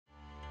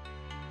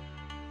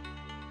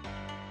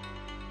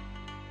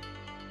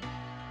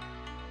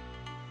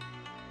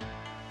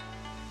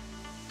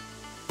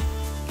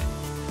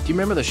you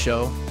remember the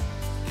show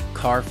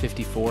Car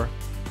 54?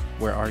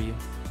 Where are you?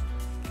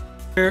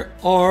 Where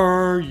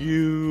are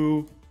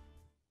you?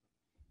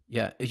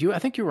 Yeah, I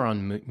think you were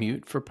on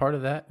mute for part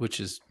of that, which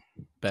is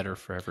better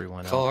for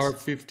everyone else. Car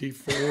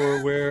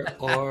 54, where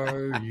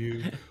are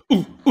you?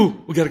 Ooh,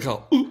 we got to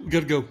call. Ooh, we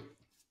got to go.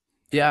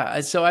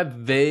 Yeah, so I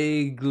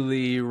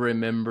vaguely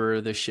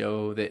remember the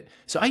show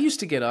so I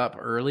used to get up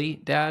early,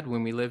 Dad,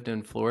 when we lived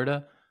in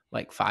Florida,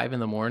 like 5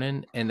 a.m,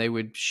 and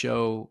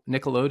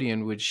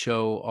Nickelodeon would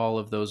show all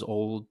of those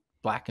old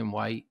black and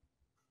white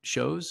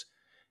shows,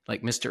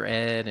 like Mr.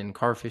 Ed and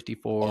Car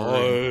 54. I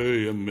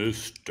am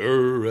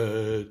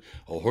Mr. Ed.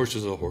 A horse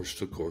is a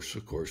horse, of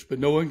course, but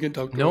no one can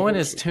talk to No one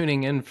is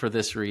tuning in for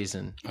this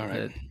reason. All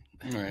right.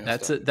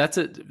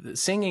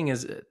 Singing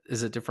is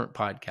a different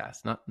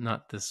podcast,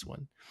 not this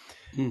one.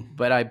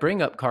 But I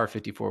bring up Car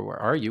 54, where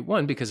are you?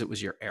 One, because it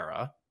was your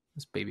era,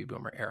 this baby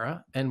boomer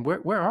era. And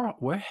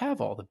where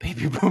have all the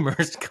baby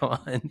boomers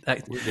gone?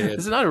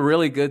 This is not a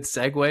really good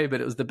segue,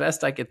 but it was the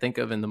best I could think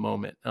of in the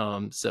moment.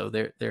 So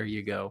there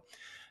you go.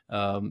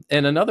 And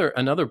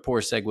another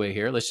poor segue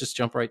here. Let's just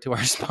jump right to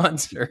our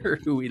sponsor,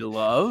 who we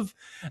love,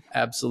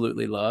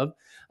 absolutely love.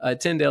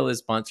 Tyndale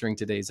is sponsoring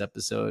today's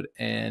episode,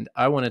 and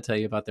I want to tell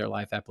you about their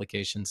Life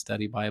Application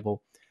Study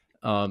Bible.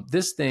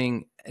 This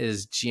thing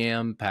is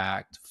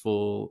jam-packed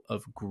full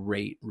of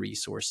great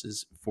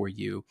resources for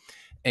you.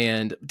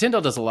 And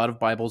Tyndale does a lot of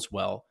Bibles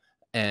well,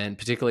 and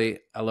particularly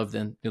I love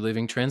the New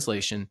Living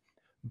Translation.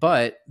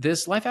 But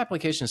this Life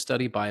Application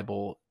Study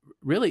Bible,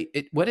 really,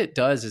 what it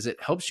does is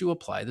it helps you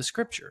apply the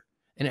scripture,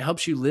 and it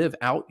helps you live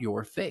out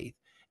your faith.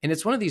 And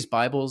it's one of these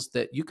Bibles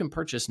that you can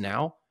purchase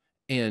now,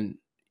 and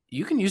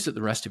you can use it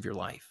the rest of your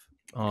life.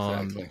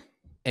 Exactly.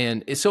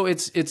 And so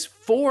it's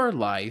for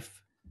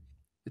life.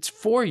 It's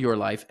for your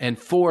life and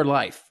for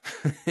life.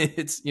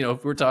 It's,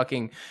 if we're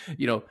talking,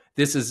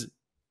 this is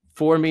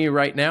for me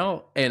right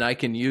now, and I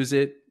can use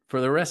it for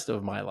the rest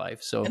of my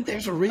life. So, and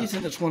there's a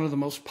reason it's one of the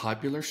most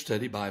popular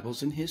study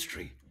Bibles in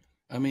history.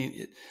 I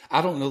mean,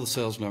 I don't know the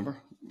sales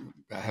number.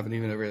 I haven't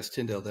even ever asked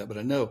Tyndale that, but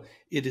I know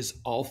it is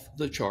off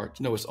the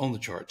charts. No, it's on the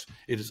charts.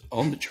 It is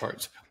on the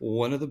charts.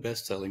 One of the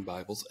best-selling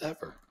Bibles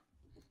ever.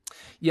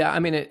 Yeah, I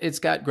mean, it's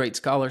got great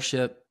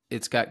scholarship.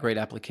 It's got great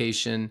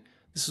application.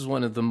 This is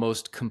one of the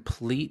most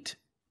complete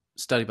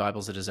study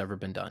Bibles that has ever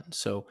been done.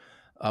 So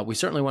we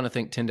certainly want to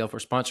thank Tyndale for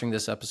sponsoring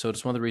this episode.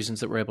 It's one of the reasons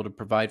that we're able to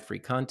provide free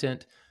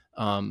content.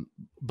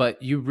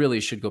 But you really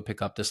should go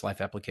pick up this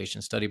Life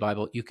Application Study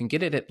Bible. You can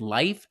get it at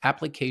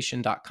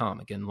lifeapplication.com.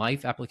 Again,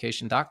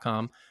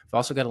 lifeapplication.com. We've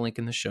also got a link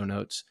in the show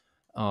notes.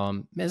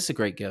 Man, this is a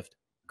great gift.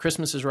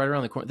 Christmas is right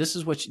around the corner. This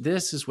is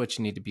what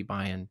you need to be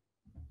buying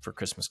for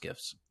Christmas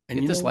gifts. And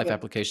get this Life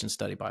Application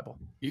Study Bible.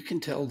 You can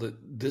tell that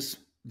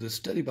the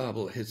study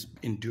Bible has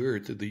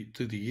endured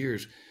through the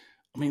years.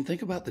 I mean,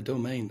 think about the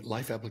domain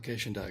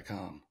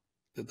lifeapplication.com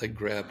that they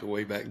grabbed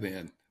way back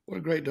then. What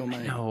a great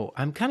domain. No,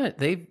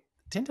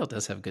 Tyndale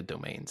does have good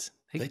domains.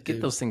 They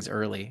get those things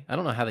early. I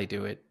don't know how they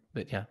do it,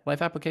 but yeah,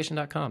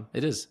 lifeapplication.com.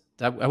 It is.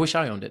 I wish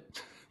I owned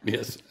it.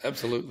 Yes,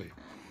 absolutely.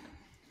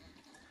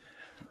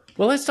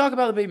 Well, let's talk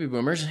about the baby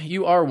boomers.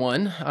 You are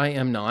one. I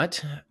am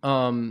not.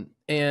 And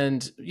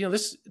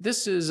this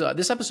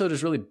episode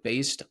is really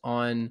based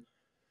on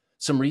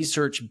some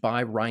research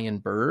by Ryan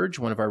Burge,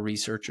 one of our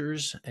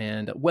researchers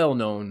and a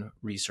well-known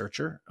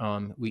researcher.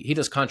 He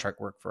does contract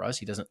work for us.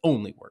 He doesn't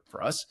only work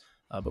for us,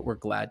 but we're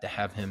glad to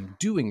have him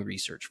doing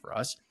research for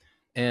us.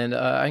 And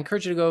I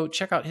encourage you to go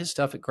check out his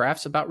stuff at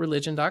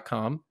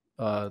graphsaboutreligion.com.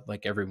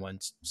 Like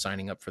everyone's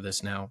signing up for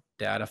this now,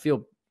 Dad.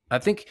 I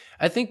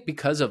think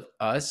because of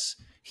us,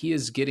 he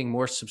is getting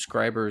more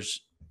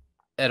subscribers.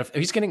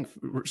 He's getting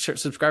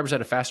subscribers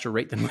at a faster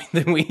rate than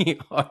we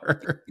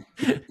are.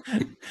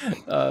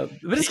 But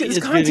his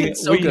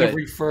content's so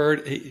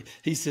good.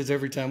 He says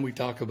every time we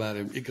talk about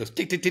him, it goes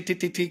tick, tick, tick, tick,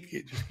 tick, tick.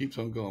 It just keeps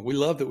on going. We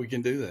love that we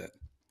can do that.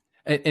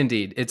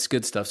 Indeed. It's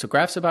good stuff. So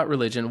Graphs About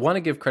Religion, want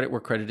to give credit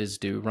where credit is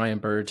due. Ryan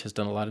Burge has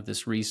done a lot of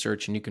this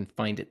research, and you can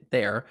find it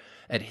there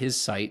at his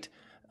site.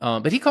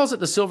 But he calls it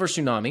the silver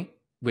tsunami,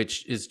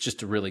 which is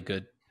just a really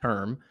good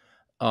term.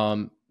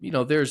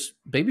 There's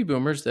baby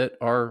boomers that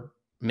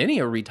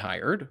many are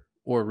retired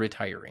or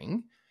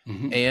retiring,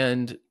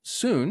 and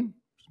soon,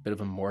 a bit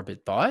of a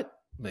morbid thought,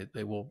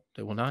 they will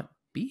not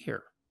be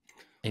here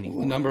anymore.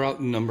 Well,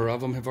 number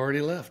of them have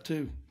already left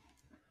too.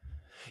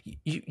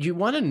 You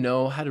want to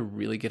know how to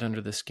really get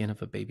under the skin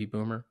of a baby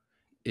boomer?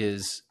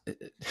 This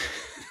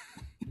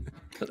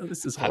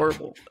is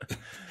horrible.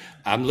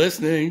 I'm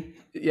listening.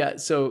 Yeah.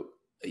 So,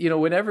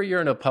 whenever you're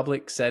in a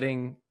public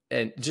setting,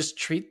 and just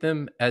treat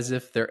them as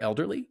if they're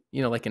elderly,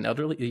 like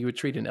you would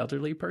treat an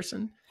elderly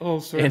person. Oh,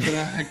 sir,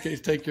 can I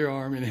take your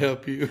arm and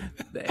help you?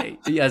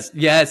 Yes,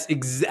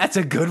 that's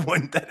a good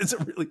one. That is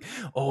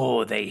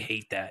they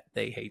hate that.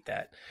 They hate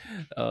that.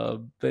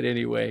 But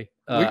anyway,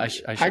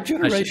 our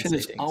generation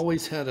has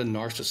always had a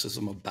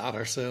narcissism about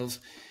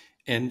ourselves.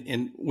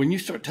 And when you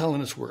start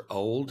telling us we're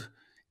old,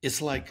 it's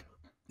like,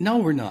 no,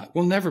 we're not.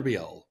 We'll never be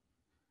old.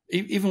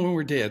 Even when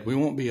we're dead, we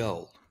won't be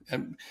old.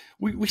 And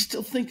we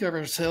still think of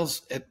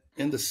ourselves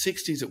in the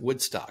 60s at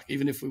Woodstock,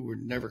 even if we were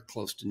never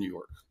close to New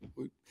York.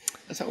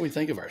 That's how we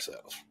think of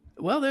ourselves.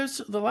 Well, there's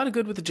a lot of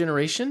good with the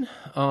generation.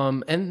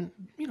 And,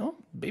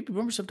 baby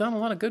boomers have done a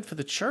lot of good for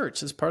the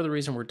church. That's part of the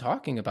reason we're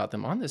talking about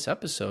them on this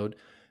episode.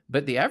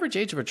 But the average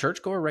age of a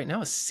churchgoer right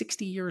now is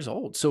 60 years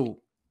old.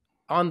 So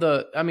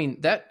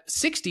that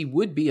 60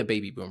 would be a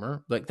baby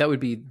boomer. Like that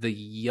would be the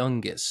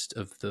youngest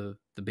of the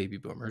baby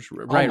boomers,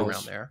 right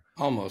around there.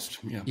 Almost,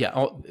 yeah.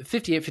 Yeah,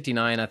 58,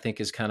 59, I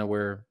think is kind of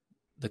where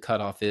the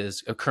cutoff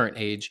is, a current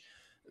age.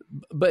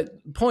 But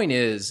point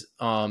is,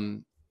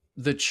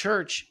 the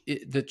church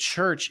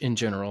in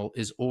general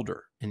is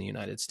older in the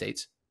United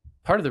States.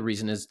 Part of the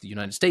reason is the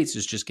United States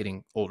is just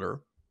getting older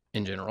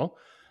in general,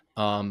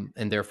 and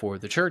therefore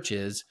the church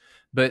is.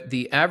 But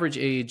the average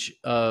age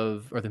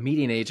or the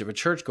median age of a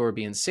churchgoer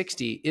being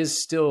 60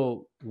 is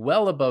still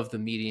well above the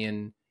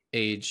median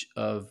age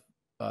of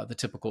the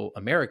typical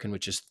American,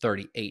 which is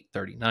 38,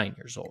 39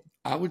 years old.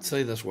 I would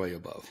say that's way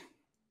above.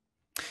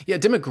 Yeah,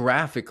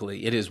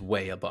 demographically, it is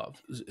way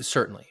above,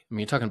 certainly. I mean,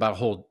 you're talking about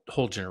a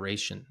whole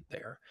generation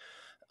there.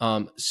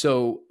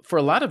 So for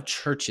a lot of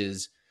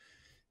churches,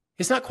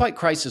 it's not quite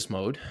crisis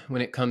mode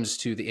when it comes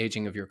to the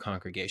aging of your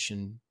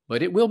congregation,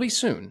 but it will be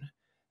soon.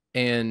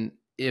 And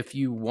if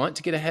you want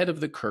to get ahead of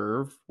the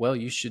curve, well,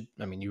 you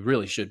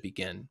really should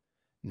begin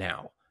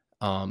now.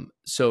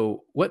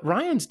 So what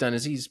Ryan's done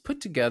is he's put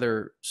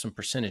together some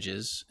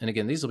percentages. And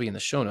again, these will be in the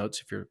show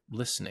notes if you're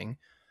listening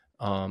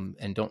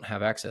and don't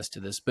have access to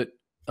this. But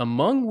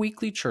among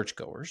weekly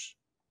churchgoers,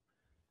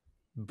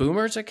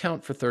 boomers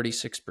account for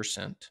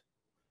 36%,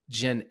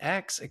 Gen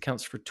X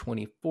accounts for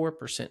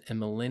 24%, and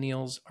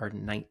millennials are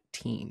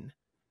 19%.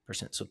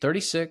 So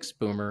 36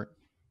 boomer,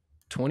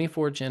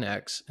 24 Gen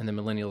X, and the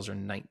millennials are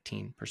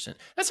 19%.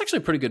 That's actually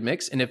a pretty good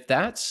mix. And if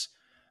that's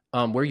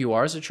where you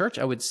are as a church,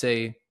 I would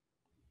say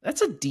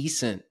that's a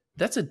decent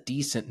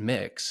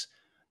mix.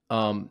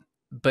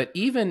 But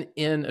even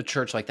in a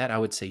church like that, I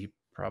would say you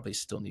probably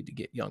still need to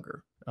get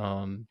younger.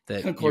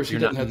 That of course you're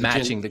not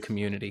matching the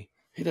community.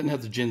 He doesn't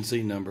have the Gen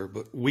Z number,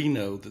 but we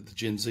know that the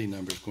Gen Z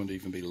number is going to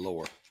even be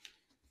lower.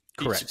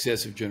 Correct. Each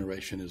successive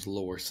generation is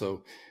lower.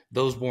 So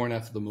those born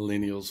after the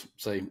millennials,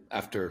 say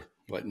after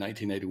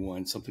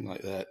 1981, something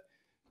like that,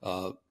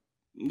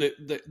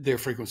 their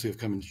frequency of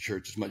coming to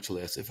church is much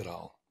less, if at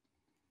all.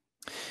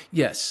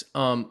 Yes.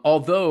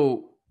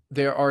 Although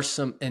there are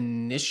some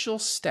initial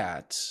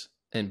stats,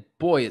 and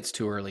boy, it's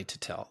too early to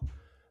tell.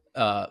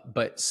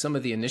 But some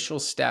of the initial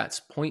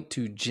stats point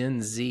to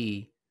Gen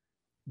Z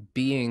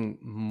being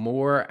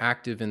more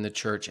active in the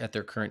church at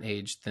their current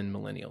age than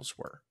millennials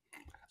were.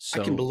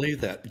 So I can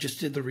believe that. Just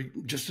did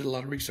a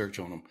lot of research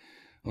on them,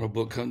 on a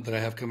book that I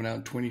have coming out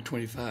in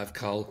 2025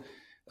 called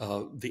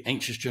 "The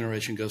Anxious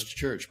Generation Goes to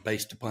Church,"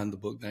 based upon the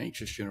book "The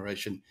Anxious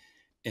Generation,"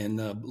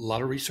 and a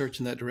lot of research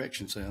in that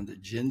direction saying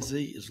that Gen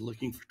Z is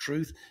looking for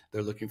truth,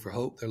 they're looking for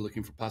hope, they're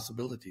looking for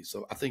possibilities.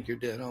 So I think you're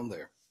dead on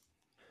there.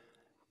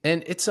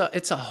 And it's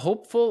a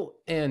hopeful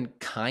and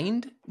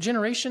kind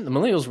generation. The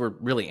millennials were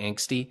really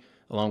angsty,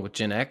 along with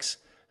Gen X.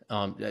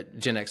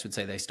 Gen X would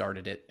say they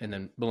started it, and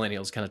then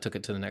millennials kind of took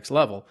it to the next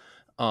level.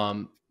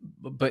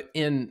 But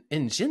in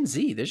Gen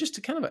Z, there's just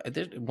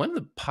one of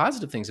the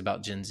positive things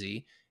about Gen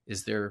Z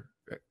is they're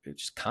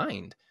just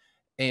kind.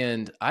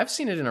 And I've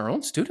seen it in our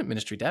own student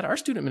ministry, Dad. Our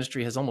student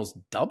ministry has almost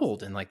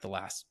doubled in like the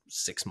last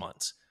 6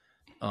 months.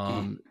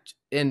 And,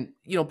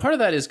 part of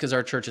that is because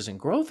our church is in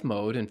growth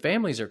mode and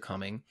families are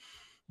coming,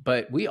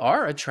 but we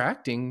are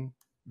attracting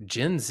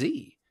Gen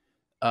Z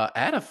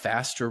at a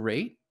faster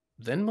rate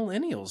than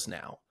millennials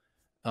now.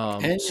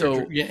 And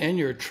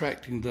you're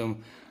attracting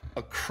them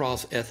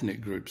across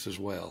ethnic groups as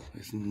well.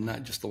 It's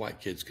not just the white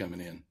kids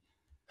coming in.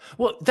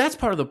 Well, that's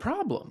part of the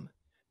problem.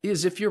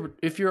 Is if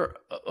you're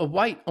a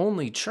white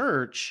only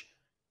church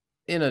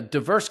in a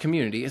diverse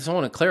community, so I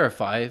want to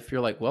clarify, if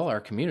you're like, well,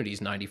 our community is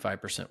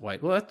 95%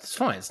 white, well, that's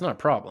fine. It's not a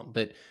problem.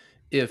 But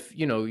if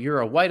you're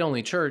a white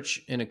only church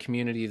in a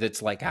community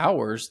that's like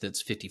ours,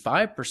 that's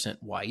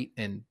 55% white,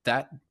 and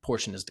that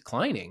portion is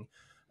declining,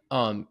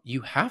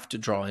 you have to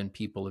draw in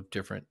people of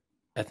different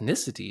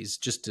ethnicities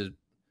just to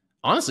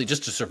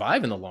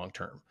survive in the long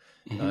term,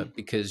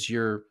 because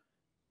you're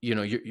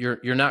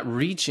not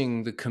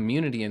reaching the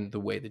community in the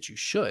way that you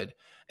should.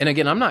 And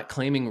again, I'm not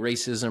claiming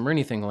racism or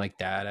anything like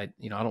that. I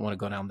don't want to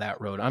go down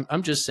that road.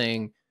 I'm just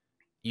saying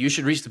you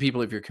should reach the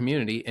people of your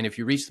community. And if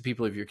you reach the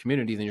people of your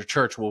community, then your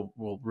church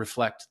will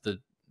reflect the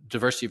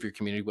diversity of your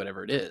community,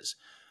 whatever it is,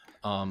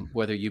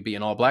 whether you be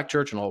an all black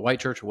church, an all white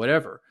church, or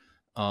whatever.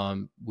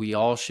 We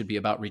all should be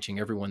about reaching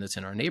everyone that's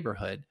in our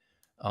neighborhood.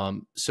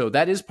 So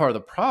that is part of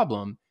the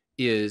problem,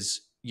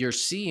 is you're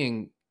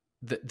seeing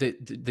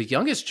the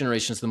youngest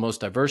generation is the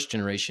most diverse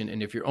generation.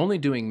 And if you're only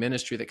doing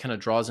ministry that kind of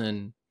draws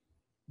in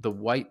the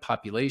white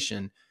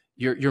population,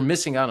 you're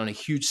missing out on a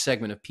huge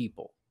segment of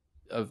people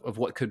of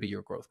what could be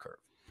your growth curve.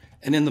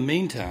 And in the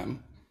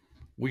meantime,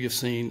 we have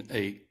seen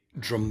a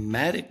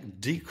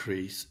dramatic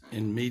decrease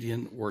in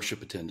median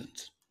worship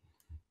attendance.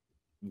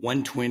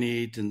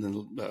 120 to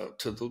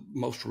the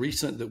most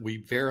recent that we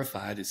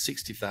verified is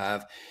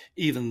 65,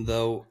 even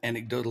though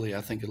anecdotally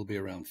I think it'll be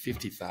around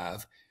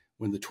 55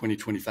 when the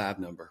 2025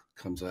 number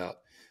comes out.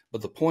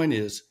 But the point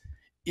is,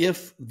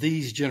 if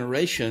these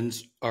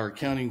generations are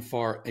accounting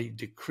for a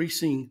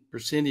decreasing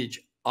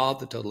percentage of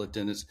the total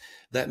attendance,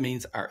 that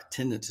means our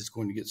attendance is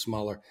going to get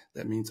smaller.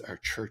 That means our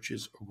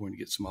churches are going to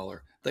get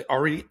smaller. They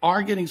already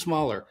are getting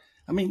smaller.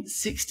 I mean,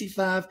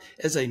 65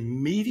 as a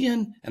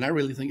median, and I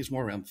really think it's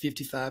more around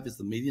 55 is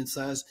the median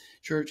size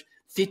church.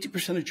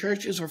 50% of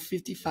churches are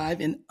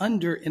 55 and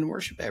under in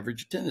worship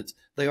average attendance.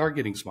 They are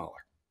getting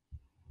smaller.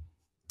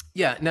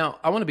 Yeah. Now,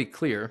 I want to be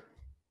clear.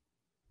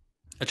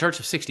 A church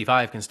of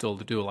 65 can still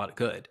do a lot of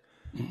good.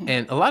 Mm-hmm.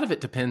 And a lot of it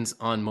depends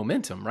on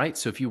momentum, right?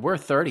 So if you were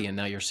 30 and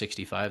now you're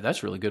 65,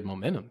 that's really good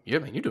momentum.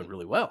 You're doing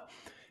really well.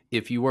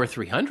 If you were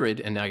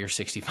 300 and now you're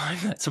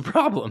 65, that's a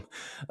problem.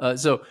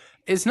 So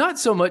it's not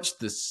so much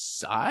the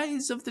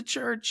size of the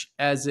church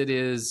as it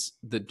is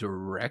the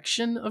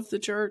direction of the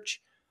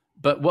church.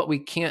 But what we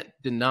can't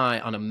deny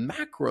on a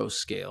macro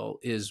scale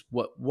is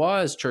what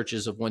was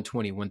churches of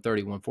 120,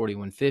 130, 140,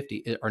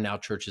 150 are now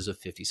churches of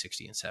 50,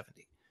 60, and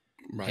 70.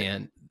 Right.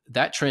 And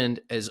that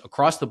trend is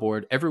across the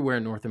board, everywhere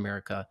in North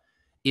America.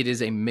 It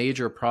is a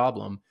major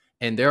problem.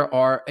 And there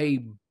are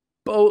a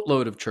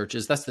boatload of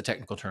churches. That's the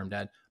technical term,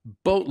 Dad.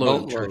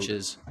 Boatload of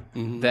churches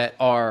that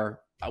are,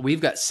 we've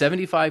got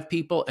 75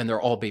 people and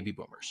they're all baby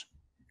boomers.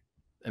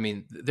 I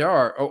mean, there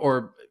are,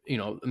 or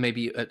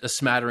maybe a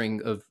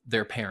smattering of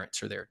their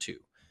parents are there too.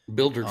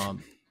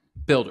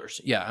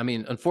 Builders. Yeah. I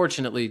mean,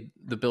 unfortunately,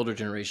 the builder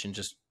generation,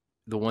 just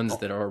the ones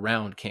that are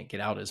around can't get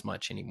out as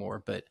much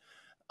anymore. But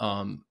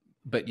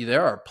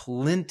there are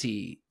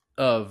plenty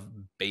of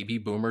baby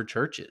boomer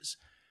churches.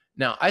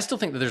 Now, I still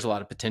think that there's a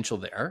lot of potential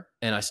there.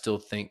 And I still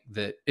think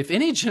that if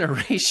any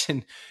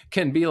generation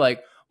can be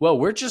like, well,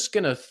 we're just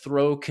going to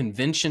throw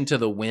convention to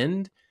the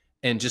wind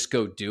and just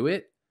go do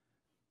it.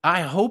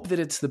 I hope that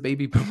it's the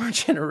baby boomer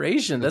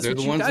generation. That's what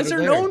you guys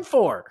are known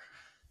for.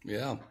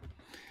 Yeah.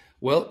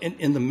 Well,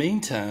 in the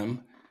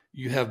meantime,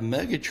 you have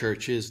mega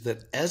churches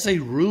that as a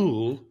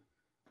rule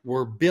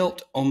were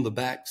built on the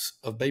backs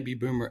of baby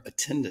boomer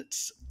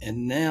attendance.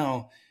 And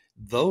now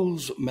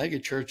those mega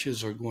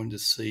churches are going to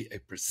see a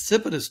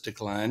precipitous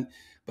decline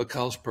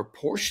because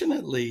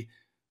proportionately,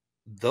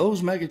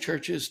 those mega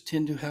churches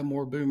tend to have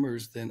more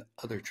boomers than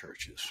other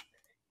churches.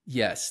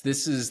 Yes,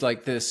 this is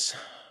like this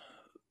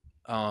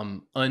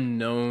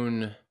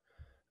unknown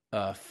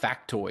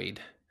factoid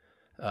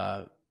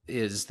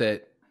is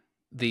that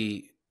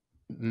the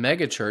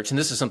mega church, and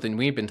this is something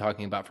we've been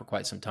talking about for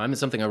quite some time.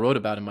 It's something I wrote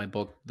about in my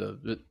book,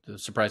 The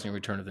Surprising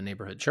Return of the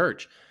Neighborhood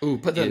Church. Ooh,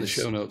 put that in the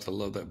show notes. I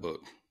love that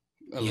book.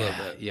 I love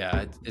that.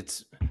 Yeah,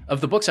 it's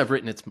of the books I've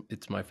written,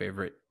 it's my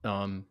favorite.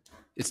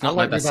 It's not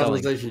my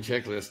best-selling. Revitalization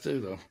Checklist too,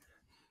 though.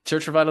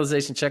 Church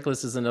Revitalization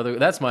Checklist is another.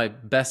 That's my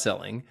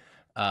best-selling.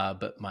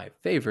 But my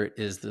favorite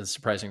is The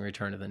Surprising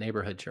Return of the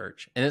Neighborhood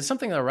Church. And it's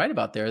something that I write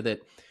about there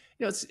that,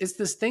 it's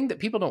this thing that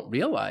people don't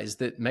realize,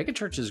 that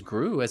megachurches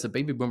grew as a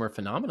baby boomer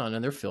phenomenon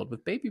and they're filled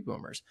with baby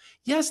boomers.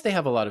 Yes, they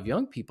have a lot of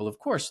young people, of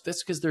course.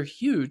 That's because they're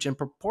huge and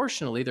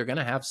proportionally they're going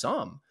to have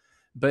some.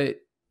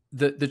 But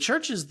the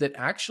churches that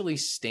actually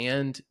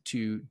stand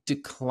to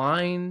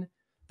decline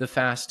the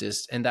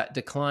fastest, and that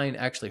decline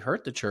actually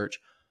hurt the church,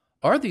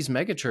 are these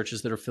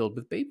megachurches that are filled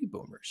with baby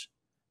boomers.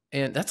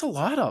 And that's a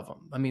lot of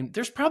them. I mean,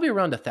 there's probably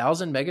around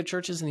 1,000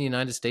 megachurches in the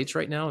United States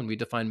right now. And we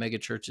define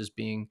megachurches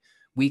being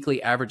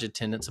weekly average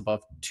attendance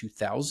above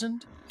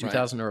 2,000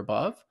 or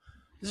above.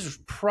 This is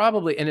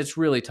probably, and it's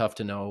really tough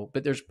to know,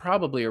 but there's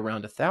probably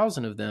around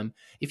 1,000 of them.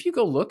 If you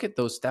go look at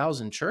those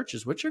 1,000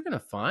 churches, what you're going to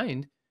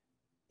find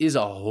is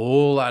a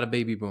whole lot of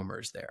baby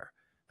boomers there.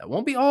 That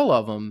won't be all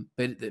of them,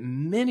 but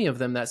many of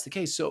them, that's the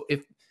case. So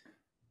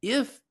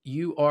if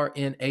you are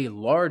in a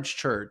large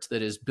church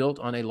that is built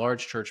on a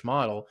large church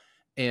model,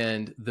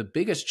 and the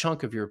biggest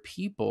chunk of your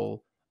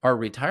people are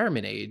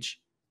retirement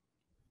age,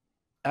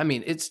 I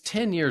mean, it's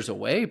 10 years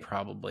away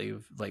probably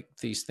of like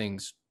these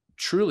things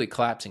truly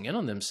collapsing in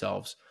on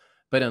themselves.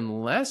 But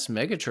unless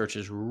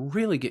megachurches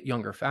really get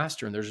younger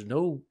faster, and there's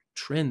no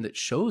trend that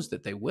shows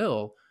that they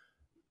will,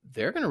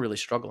 they're going to really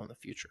struggle in the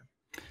future.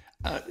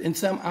 And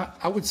Sam,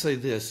 I would say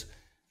this,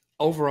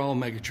 overall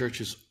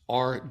megachurches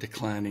are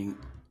declining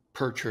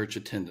per church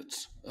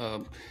attendance.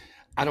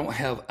 I don't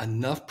have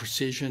enough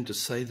precision to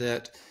say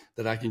that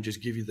I can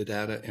just give you the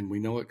data and we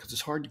know it, because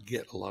it's hard to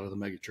get a lot of the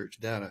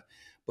megachurch data.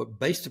 But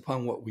based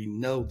upon what we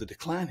know, the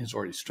decline has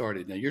already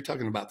started. Now, you're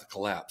talking about the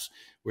collapse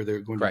where they're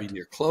going to be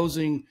near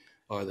closing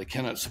or they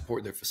cannot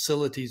support their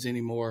facilities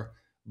anymore.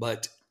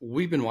 But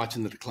we've been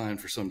watching the decline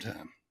for some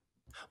time.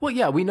 Well,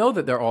 yeah, we know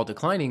that they're all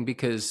declining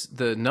because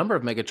the number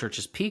of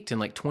megachurches peaked in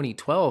like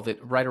 2012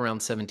 at right around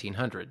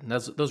 1,700. And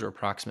those are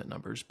approximate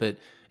numbers.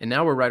 And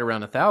now we're right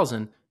around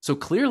 1,000. So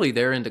clearly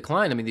they're in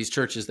decline. I mean, these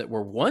churches that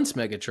were once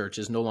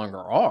megachurches no longer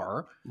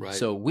are. Right.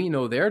 So we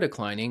know they're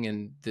declining,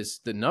 and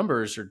the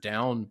numbers are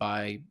down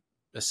by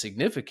a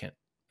significant,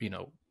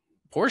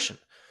 portion.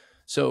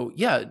 So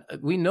yeah,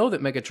 we know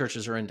that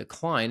megachurches are in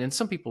decline, and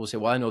some people will say,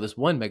 "Well, I know this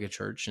one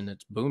megachurch and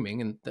it's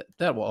booming," and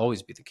that will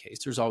always be the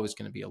case. There's always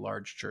going to be a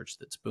large church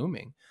that's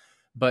booming,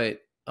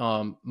 but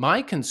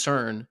my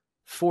concern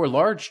for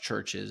large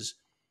churches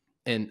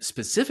and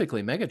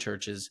specifically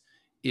megachurches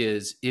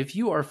is if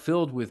you are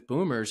filled with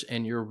boomers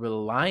and you're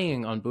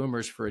relying on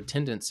boomers for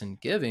attendance and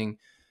giving,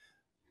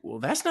 well,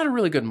 that's not a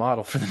really good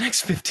model for the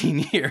next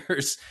 15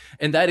 years.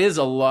 And that is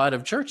a lot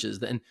of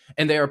churches. And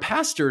they are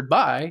pastored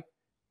by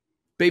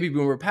baby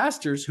boomer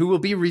pastors who will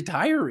be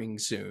retiring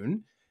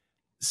soon.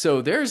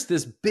 So there's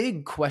this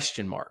big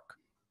question mark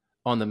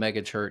on the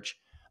megachurch.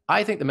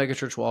 I think the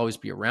megachurch will always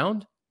be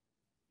around.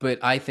 But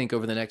I think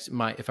over the next,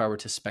 if I were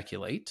to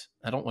speculate,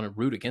 I don't want to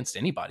root against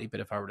anybody, but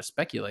if I were to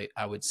speculate,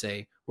 I would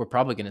say we're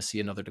probably going to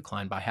see another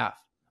decline by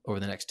half over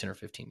the next 10 or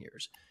 15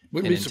 years.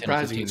 Wouldn't be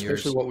surprising,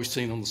 especially what we've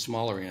seen on the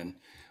smaller end.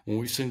 When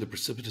we've seen the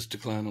precipitous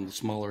decline on the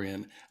smaller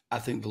end, I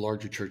think the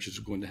larger churches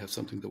are going to have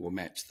something that will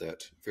match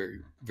that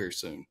very, very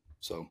soon.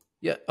 So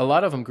yeah, a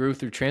lot of them grew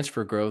through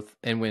transfer growth.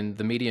 And when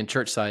the median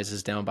church size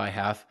is down by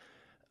half,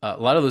 a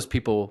lot of those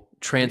people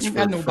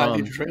transferred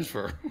nobody to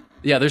transfer.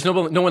 Yeah, there's no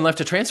one left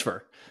to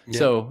transfer. Yeah.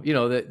 So,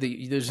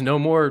 there's no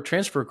more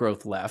transfer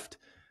growth left.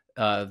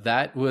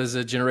 That was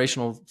a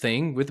generational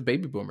thing with the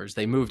baby boomers.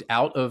 They moved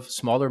out of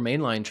smaller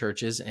mainline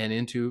churches and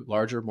into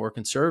larger, more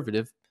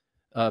conservative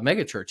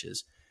mega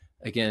churches.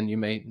 Again, you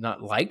may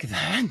not like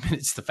that, but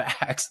it's the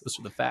facts. Those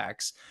are the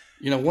facts.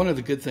 One of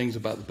the good things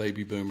about the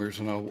baby boomers,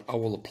 and I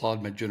will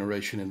applaud my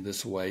generation in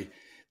this way,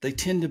 they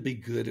tend to be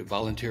good at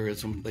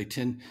volunteerism.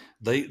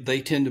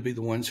 They tend to be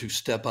the ones who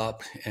step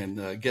up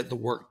and get the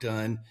work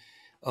done.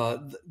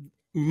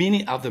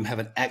 Many of them have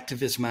an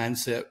activist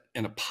mindset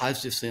in a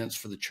positive sense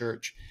for the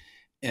church.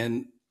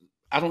 And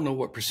I don't know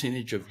what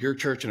percentage of your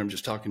church, and I'm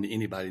just talking to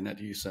anybody, not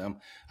to you, Sam.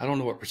 I don't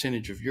know what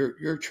percentage of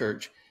your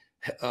church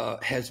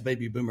has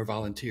baby boomer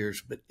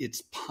volunteers, but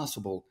it's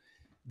possible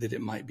that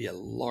it might be a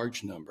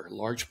large number, a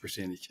large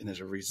percentage. And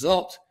as a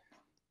result,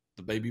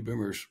 the baby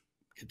boomers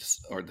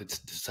are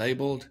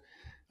disabled,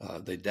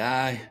 they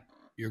die.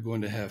 You're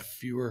going to have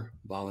fewer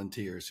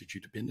volunteers that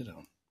you depended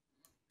on.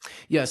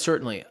 Yeah,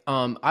 certainly.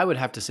 I would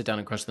have to sit down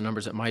and crunch the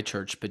numbers at my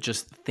church, but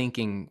just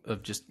thinking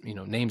of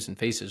names and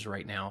faces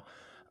right now,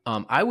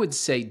 I would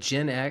say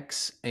Gen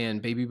X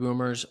and baby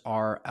boomers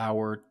are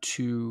our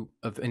two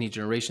of any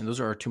generation.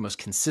 Those are our two most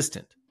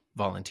consistent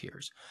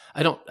volunteers.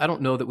 I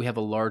don't know that we have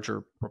a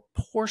larger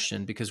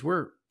proportion because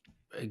we're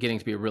getting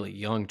to be a really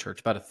young church.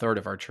 About a third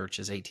of our church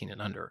is 18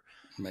 and under.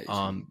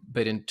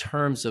 But in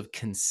terms of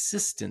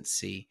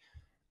consistency,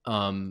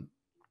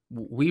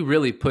 we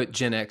really put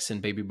Gen X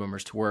and baby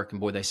boomers to work, and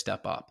boy, they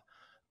step up.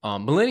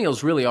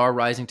 Millennials really are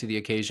rising to the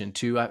occasion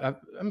too.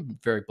 I'm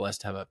very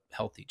blessed to have a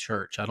healthy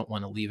church. I don't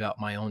want to leave out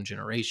my own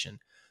generation,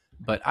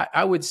 but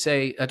I would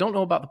say, I don't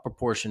know about the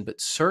proportion,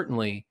 but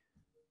certainly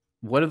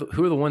who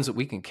are the ones that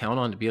we can count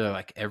on to be there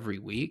like every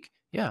week?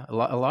 Yeah, a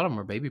lot of them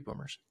are baby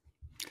boomers.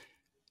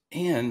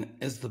 And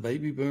as the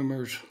baby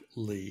boomers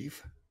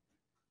leave,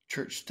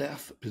 church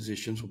staff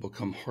positions will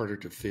become harder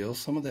to fill.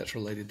 Some of that's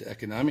related to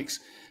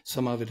economics.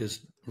 Some of it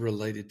is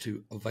related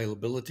to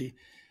availability.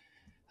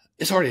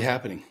 It's already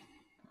happening.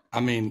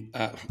 I mean,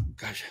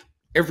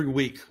 every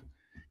week,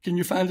 can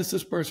you find us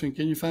this person?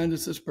 Can you find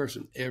us this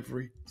person?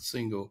 Every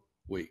single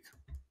week.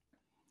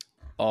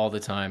 All the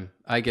time.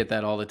 I get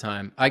that all the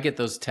time. I get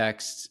those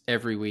texts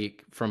every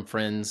week from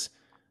friends,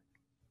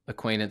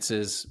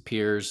 acquaintances,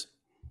 peers.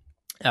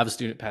 I have a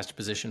student pastor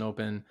position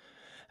open.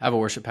 I have a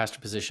worship pastor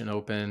position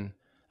open.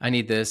 I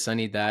need this, I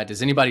need that.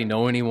 Does anybody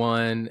know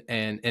anyone?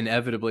 And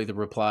inevitably the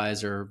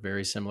replies are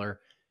very similar.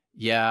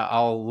 Yeah,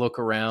 I'll look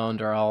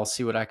around, or I'll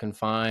see what I can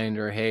find,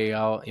 or hey,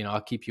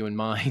 I'll keep you in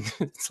mind.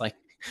 It's like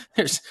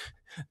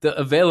the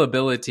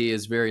availability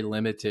is very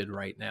limited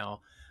right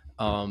now.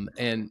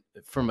 And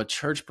from a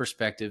church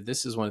perspective,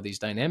 this is one of these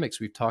dynamics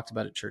we've talked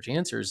about at Church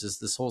Answers, is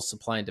this whole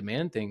supply and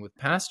demand thing with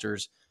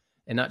pastors,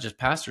 and not just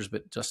pastors,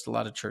 but just a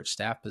lot of church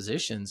staff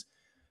positions.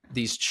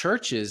 These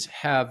churches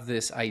have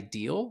this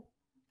ideal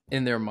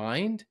in their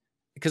mind,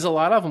 because a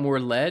lot of them were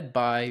led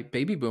by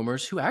baby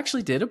boomers who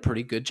actually did a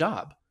pretty good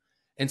job.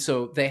 And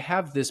so they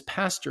have this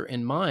pastor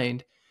in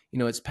mind.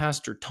 It's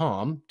Pastor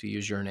Thom, to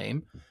use your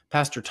name,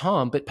 Pastor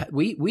Thom, but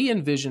we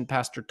envision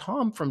Pastor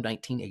Thom from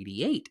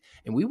 1988,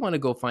 and we want to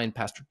go find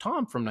Pastor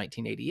Thom from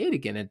 1988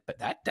 again. But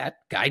that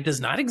guy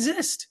does not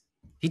exist.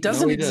 He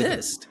doesn't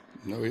exist.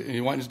 No,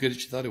 he wasn't as good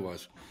as you thought he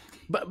was.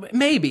 But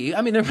maybe,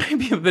 there may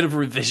be a bit of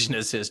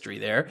revisionist history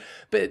there,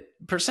 but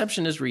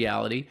perception is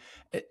reality.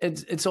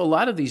 And so a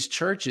lot of these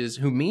churches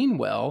who mean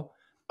well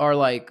are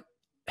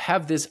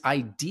have this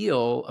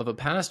ideal of a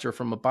pastor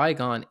from a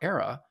bygone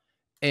era,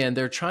 and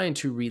they're trying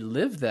to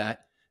relive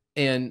that.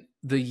 And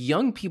the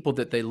young people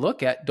that they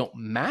look at don't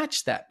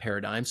match that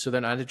paradigm, so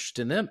they're not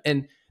interested in them.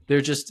 And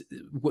they're just,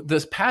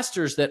 the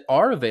pastors that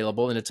are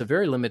available, and it's a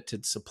very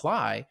limited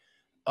supply,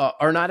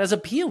 are not as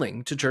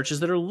appealing to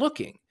churches that are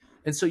looking.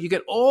 And so you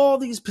get all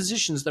these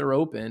positions that are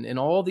open and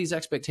all these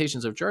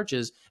expectations of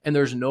churches, and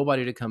there's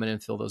nobody to come in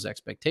and fill those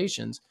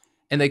expectations.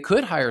 And they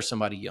could hire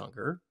somebody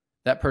younger,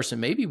 that person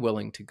may be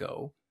willing to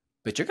go,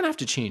 but you're going to have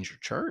to change your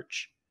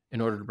church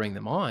in order to bring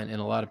them on.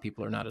 And a lot of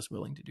people are not as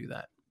willing to do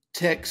that.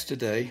 Text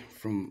today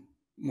from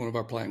one of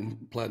our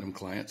platinum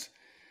clients.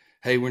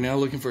 Hey, we're now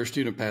looking for a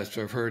student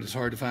pastor. I've heard it's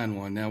hard to find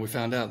one. Now we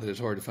found out that it's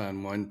hard to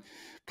find one.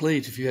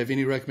 Please, if you have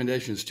any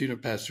recommendations,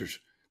 student pastors,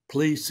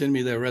 please send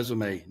me their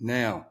resume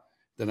now.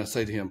 Then I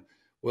say to him,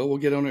 well, we'll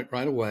get on it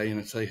right away. And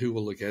I say, who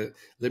will look at it?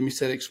 Let me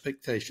set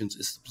expectations.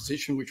 It's the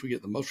position which we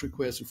get the most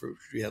requests and for which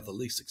we have the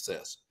least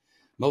success.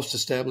 Most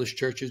established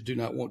churches do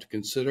not want to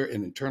consider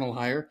an internal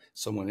hire,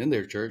 someone in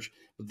their church,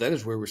 but that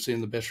is where we're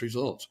seeing the best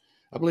results.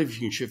 I believe if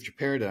you can shift your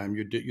paradigm,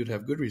 you'd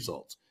have good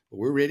results. But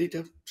we're ready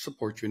to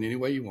support you in any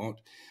way you want.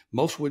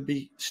 Most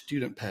would-be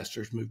student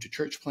pastors moved to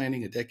church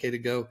planting a decade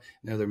ago.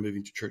 Now they're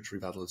moving to church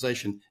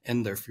revitalization,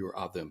 and there are fewer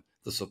of them.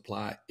 The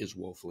supply is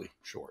woefully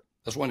short.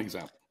 That's one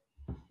example.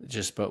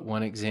 Just but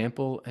one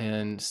example,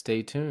 and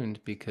stay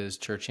tuned because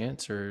Church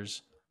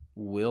Answers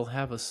will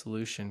have a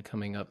solution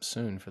coming up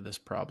soon for this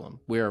problem.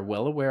 We are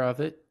well aware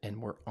of it,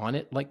 and we're on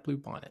it like Blue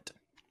Bonnet.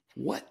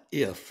 What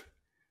if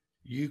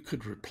you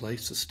could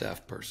replace a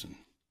staff person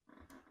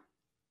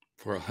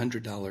for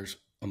 $100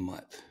 a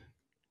month?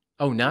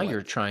 Oh, now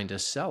you're trying to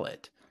sell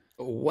it.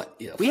 What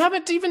if? We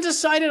haven't even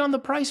decided on the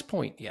price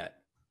point yet.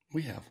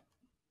 We have.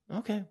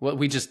 Okay. Well,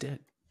 we just did.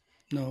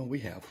 No, we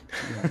have.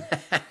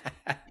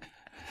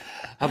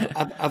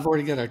 I've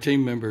already got our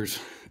team members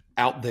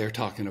out there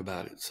talking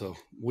about it. So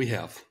we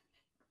have.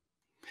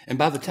 And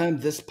by the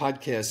time this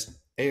podcast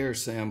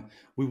airs, Sam,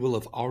 we will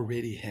have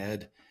already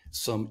had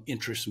some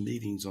interest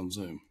meetings on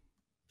Zoom.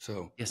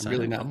 So yes,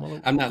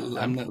 I'm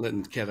not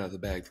letting the cat out of the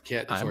bag. The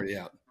cat is already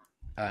out.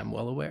 I'm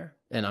well aware,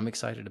 and I'm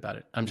excited about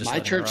it. I'm just my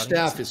church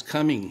staff is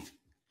coming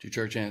to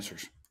Church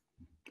Answers,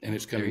 and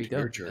it's coming to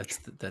your church.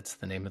 That's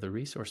the name of the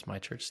resource, My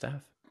Church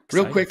Staff.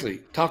 Real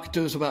quickly, talk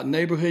to us about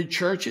neighborhood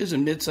churches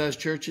and mid-sized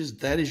churches.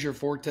 That is your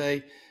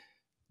forte.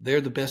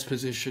 They're the best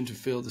position to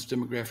fill this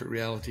demographic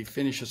reality.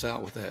 Finish us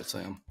out with that,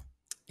 Sam.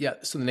 Yeah,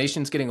 so the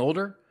nation's getting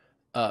older.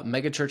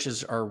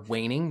 Megachurches are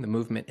waning. The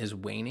movement is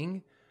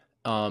waning.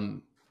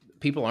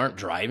 People aren't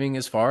driving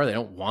as far. They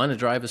don't want to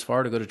drive as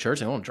far to go to church.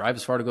 They don't drive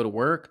as far to go to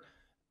work.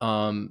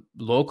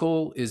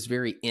 Local is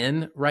very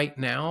in right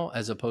now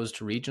as opposed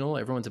to regional.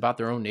 Everyone's about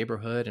their own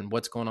neighborhood and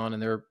what's going on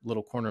in their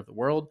little corner of the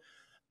world.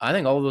 I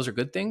think all of those are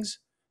good things.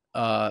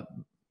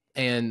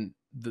 And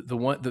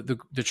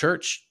the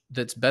church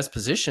that's best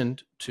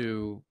positioned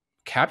to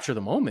capture the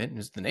moment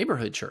is the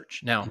neighborhood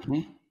church. Now,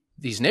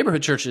 these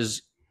neighborhood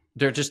churches,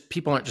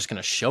 people aren't just going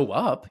to show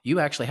up. You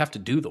actually have to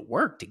do the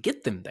work to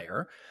get them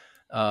there.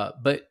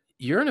 But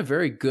you're in a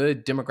very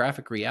good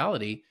demographic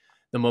reality.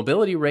 The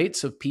mobility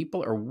rates of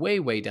people are way,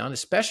 way down,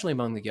 especially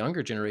among the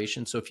younger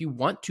generation. So if you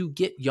want to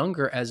get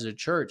younger as a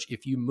church,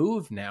 if you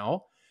move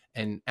now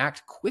and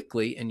act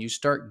quickly and you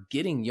start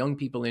getting young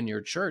people in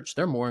your church,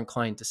 they're more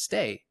inclined to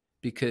stay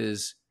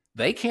because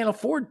they can't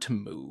afford to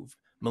move.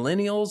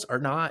 Millennials are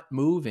not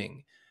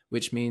moving,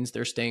 which means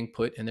they're staying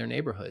put in their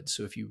neighborhoods.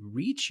 So if you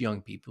reach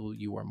young people,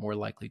 you are more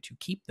likely to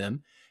keep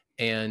them.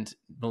 And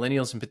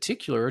millennials in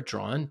particular are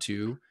drawn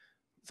to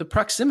the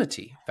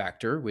proximity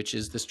factor, which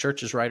is this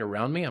church is right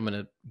around me. I'm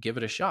going to give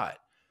it a shot.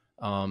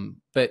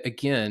 But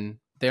again,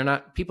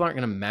 people aren't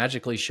going to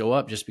magically show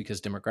up just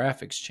because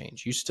demographics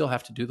change. You still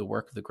have to do the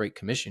work of the Great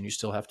Commission. You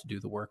still have to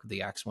do the work of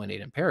the Acts 1:8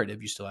 imperative.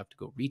 You still have to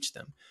go reach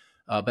them.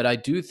 But I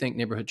do think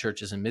neighborhood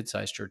churches and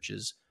mid-sized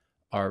churches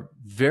are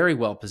very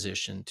well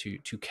positioned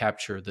to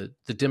capture the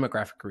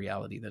demographic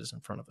reality that is in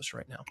front of us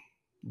right now.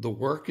 The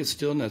work is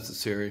still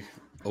necessary.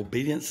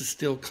 Obedience is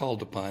still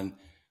called upon,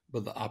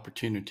 but the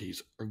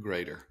opportunities are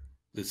greater.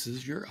 This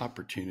is your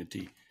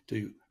opportunity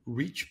to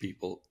reach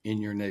people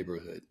in your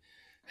neighborhood.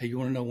 Hey, you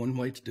want to know one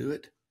way to do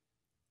it?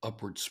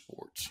 Upward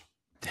Sports.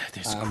 That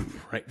is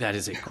great. That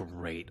is a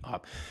great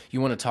op.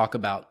 You want to talk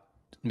about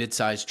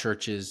mid-sized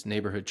churches,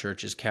 neighborhood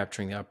churches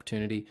capturing the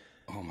opportunity?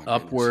 Oh my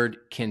Upward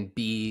can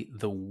be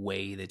the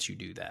way that you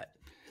do that.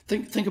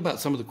 Think about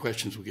some of the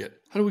questions we get.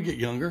 How do we get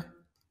younger?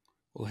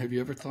 Well, have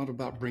you ever thought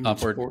about bringing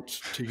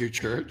sports to your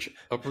church?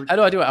 Upward. How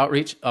do I do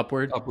outreach?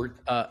 Upward. Upward.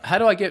 How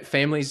do I get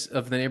families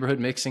of the neighborhood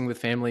mixing with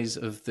families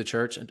of the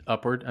church?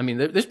 Upward. I mean,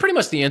 there's pretty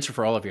much the answer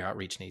for all of your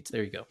outreach needs.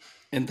 There you go.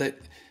 And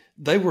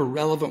they were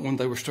relevant when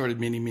they were started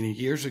many, many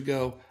years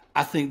ago.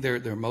 I think they're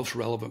their most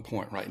relevant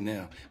point right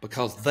now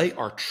because they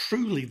are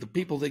truly the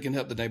people that can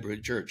help the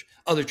neighborhood church,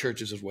 other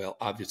churches as well,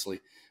 obviously,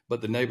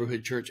 but the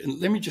neighborhood church. And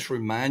let me just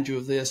remind you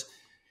of this.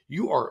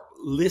 You are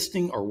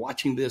listening or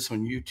watching this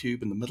on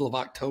YouTube in the middle of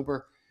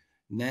October.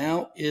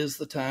 Now is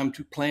the time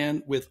to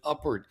plan with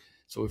Upward.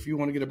 So if you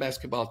want to get a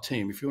basketball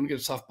team, if you want to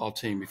get a softball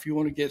team, if you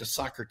want to get a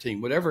soccer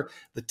team, whatever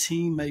the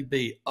team may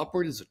be,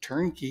 Upward is a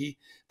turnkey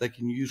that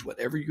can use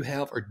whatever you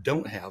have or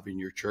don't have in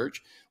your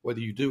church, whether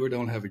you do or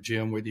don't have a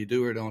gym, whether you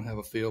do or don't have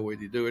a field,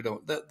 whether you do or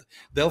don't.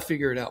 They'll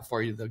figure it out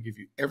for you. They'll give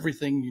you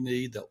everything you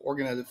need. They'll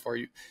organize it for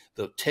you.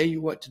 They'll tell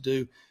you what to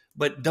do.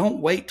 But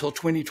don't wait till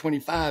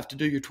 2025 to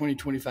do your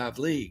 2025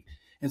 league.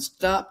 And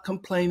stop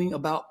complaining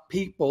about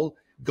people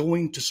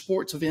going to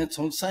sports events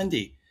on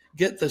Sunday.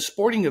 get the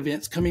sporting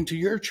events coming to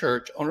your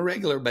church on a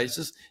regular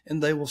basis,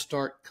 and they will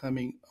start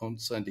coming on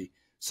Sunday.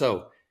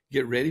 So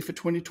get ready for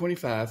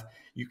 2025.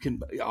 You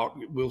can,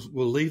 we'll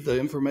leave the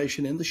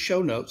information in the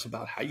show notes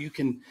about how you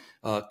can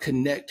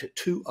connect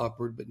to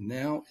Upward, but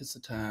now is the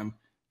time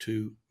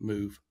to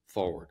move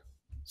forward.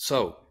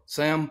 So,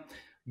 Sam,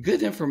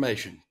 good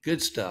information,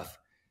 good stuff.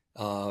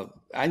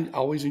 I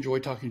always enjoy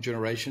talking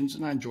generations,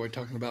 and I enjoy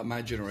talking about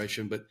my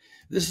generation, but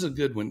this is a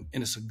good one,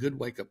 and it's a good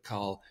wake-up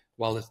call,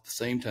 while at the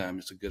same time,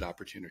 it's a good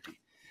opportunity.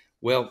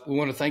 Well, we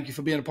want to thank you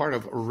for being a part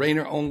of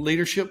Rainer on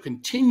Leadership.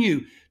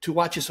 Continue to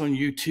watch us on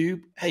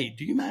YouTube. Hey,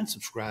 do you mind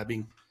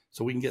subscribing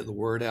so we can get the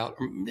word out?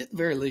 Or at the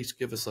very least,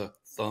 give us a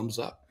thumbs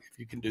up if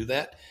you can do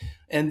that.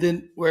 And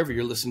then wherever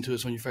you're listening to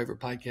us on your favorite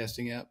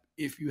podcasting app,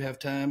 if you have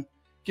time,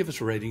 give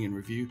us a rating and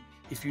review.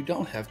 If you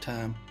don't have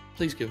time,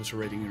 please give us a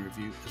rating and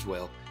review as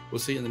well. We'll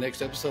see you in the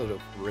next episode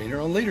of Rainer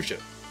on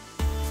Leadership.